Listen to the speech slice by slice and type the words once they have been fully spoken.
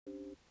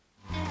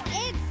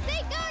It's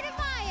Cinco de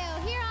Mayo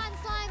here on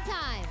Slime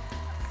Time.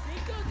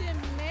 Cinco de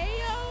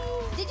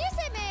Mayo? Did you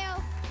say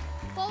mayo?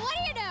 Well, what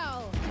do you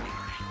know?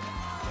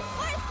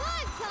 For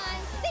Slime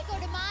Time, Cinco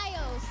de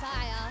Mayo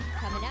style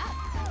coming up.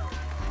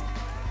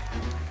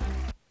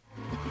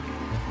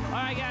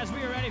 All right, guys,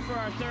 we are ready for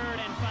our third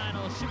and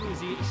final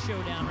Shaboozey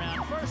Showdown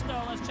round. First,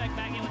 though, let's check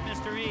back in with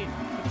Mr. E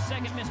for the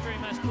second Mystery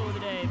Mess clue of the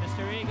day.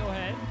 Mr. E, go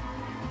ahead.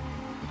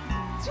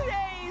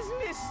 Today's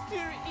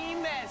Mr.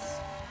 E-Mess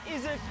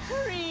is a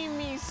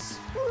creamy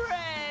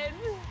spread.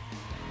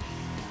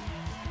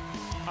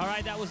 All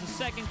right, that was the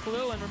second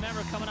clue. And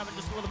remember, coming up in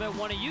just a little bit,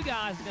 one of you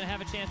guys is going to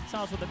have a chance to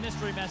tell us what the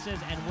mystery mess is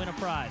and win a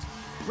prize.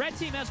 Red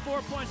team has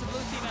 4 points. The blue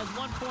team has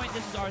 1 point.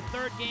 This is our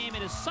third game.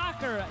 It is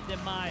Soccer de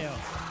Mayo.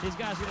 These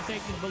guys are going to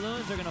take these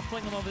balloons. They're going to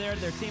fling them over there to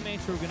their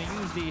teammates who are going to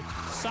use the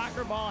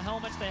soccer ball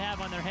helmets they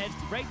have on their heads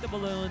to break the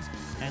balloons,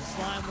 and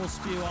slime will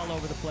spew all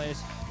over the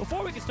place.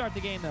 Before we can start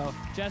the game, though,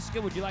 Jessica,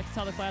 would you like to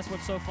tell the class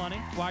what's so funny?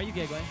 Why are you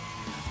giggling?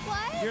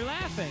 What? You're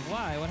laughing.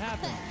 Why? What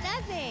happened?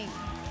 Nothing.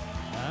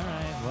 All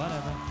right,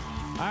 whatever.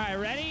 All right,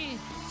 ready,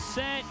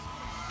 set,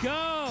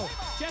 go.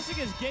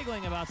 Jessica's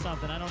giggling about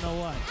something. I don't know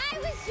what. I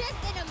was just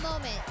in a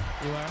moment.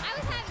 You are? I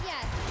was having,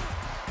 yes.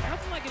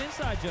 Nothing like an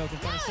inside joke in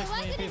No, front of 6 it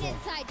million wasn't an people.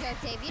 inside joke,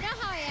 Dave. You know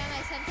how I am.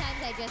 Sometimes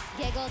I just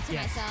giggle to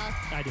Yes, myself.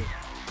 I do.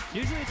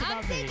 Usually it's I'm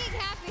about me. thinking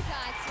happy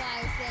thoughts while I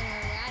was standing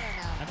over there. I don't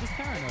know. I'm just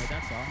paranoid,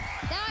 that's all.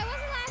 No, I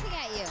wasn't laughing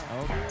at you.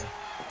 Okay.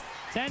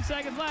 10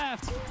 seconds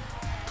left.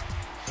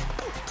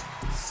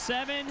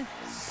 7,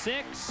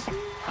 6,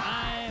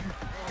 5,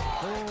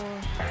 4,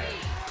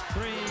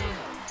 3,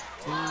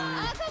 2.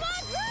 Oh, come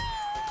on, Blue!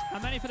 How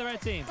many for the red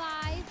team? 5.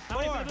 How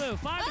many for the blue?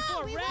 5 to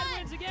 4. We Red won.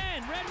 wins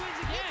again. Red wins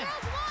You again.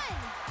 girls won.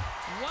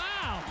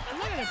 Wow. And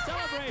look at the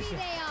How celebration.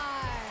 happy they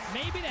are.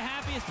 Maybe the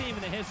happiest team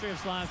in the history of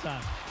Slime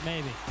Time.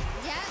 Maybe.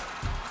 Yep.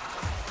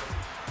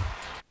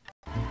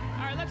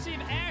 All right, let's see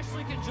if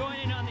Ashley can join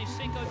in on the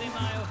Cinco de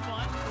Mayo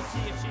fun. Let's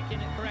see if she can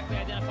correctly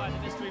identify the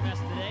mystery mess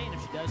of the day. And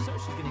if she does so,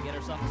 she's going to get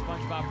herself a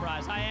SpongeBob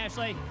prize. Hi,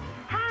 Ashley.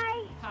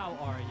 Hi. How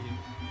are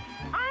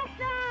you?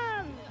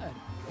 Awesome. Good.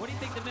 What do you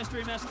think the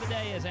mystery mess of the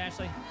day is,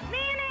 Ashley?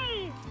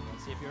 Mayonnaise.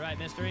 Let's see if you're right,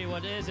 Mystery.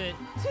 What is it?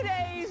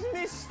 Today's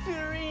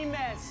Mr.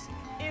 E-Mess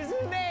is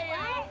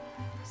mayo.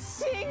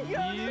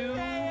 Cinco de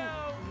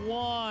Mayo.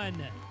 won.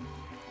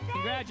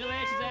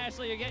 Congratulations,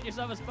 Ashley. You're getting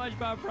yourself a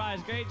SpongeBob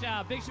prize. Great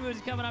job. Big Shaboozey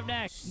is coming up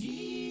next.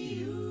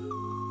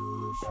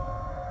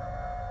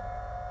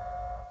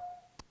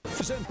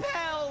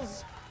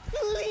 Pals,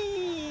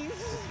 please.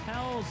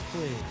 Hells,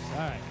 please. All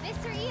right.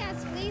 Mr. E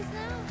has fleas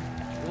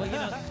now? Well, you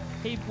know,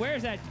 he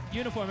wears that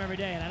uniform every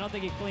day, and I don't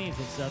think he cleans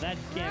it, so that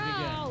can't be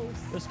good.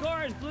 Gross. The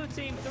score is blue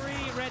team 3,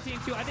 red team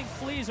 2. I think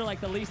fleas are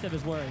like the least of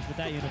his worries with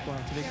that uniform,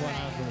 to be quite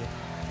honest with you.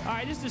 All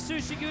right, this is the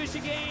Sushi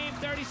Gushi game.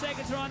 30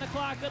 seconds are on the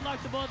clock. Good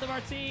luck to both of our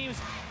teams.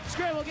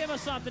 Scribble, give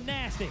us something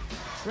nasty.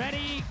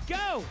 Ready,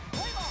 go!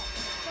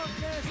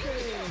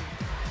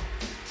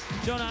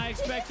 Jonah, I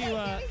expect you,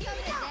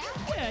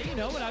 yeah, you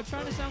know, but I'm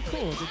trying to sound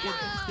cool.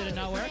 Did it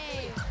not work?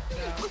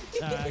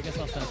 All right, I guess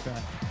I'll stop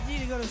trying. You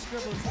need to go to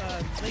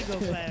Scribble's lingo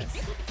class.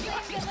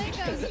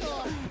 Lingo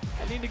school.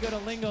 I need to go to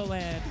Lingo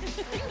Land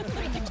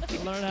to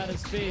learn how to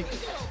speak.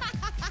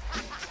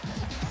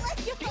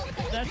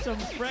 That's some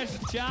fresh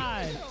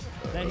jive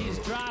that he's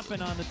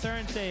dropping on the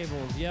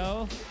turntables,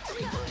 yo.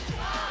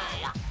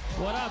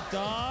 What up,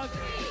 dog?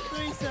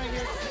 3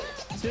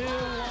 seconds. 2,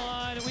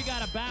 1. We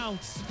got to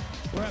bounce.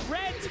 We're at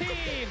red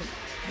team.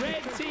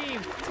 Red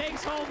team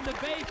takes home the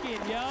bacon,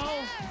 yo.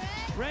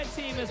 Red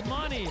team is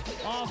money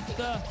off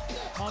the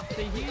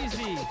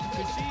heezy,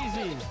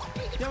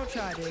 kasheezy. Don't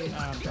try, Dave.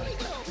 I'm trying.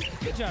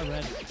 Good job,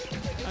 Red.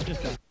 I'm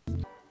just done.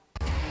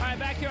 All right,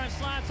 back here on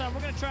Slime Time,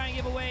 we're going to try and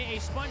give away a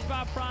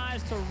SpongeBob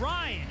prize to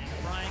Ryan. And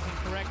if Ryan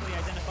can correctly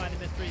identify the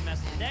mystery mess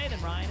of the day, then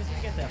Ryan is going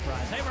to get that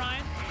prize. Hey,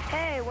 Ryan.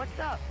 Hey, what's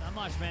up? Not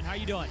much, man. How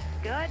you doing?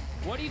 Good.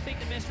 What do you think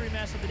the mystery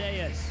mess of the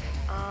day is?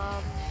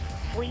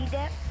 Flea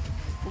dip.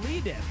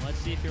 Flea dip. Let's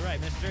see if you're right.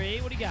 Mr. E,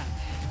 what do you got?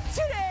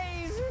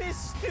 Today's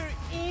Mr.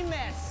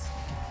 E-Mess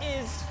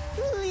is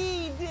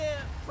flea dip.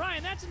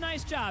 Ryan, that's a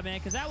nice job, man,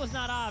 because that was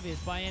not obvious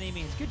by any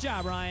means. Good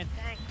job, Ryan.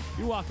 Thanks.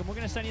 You're welcome. We're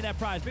going to send you that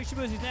prize. Big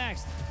Shaboozey's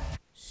next.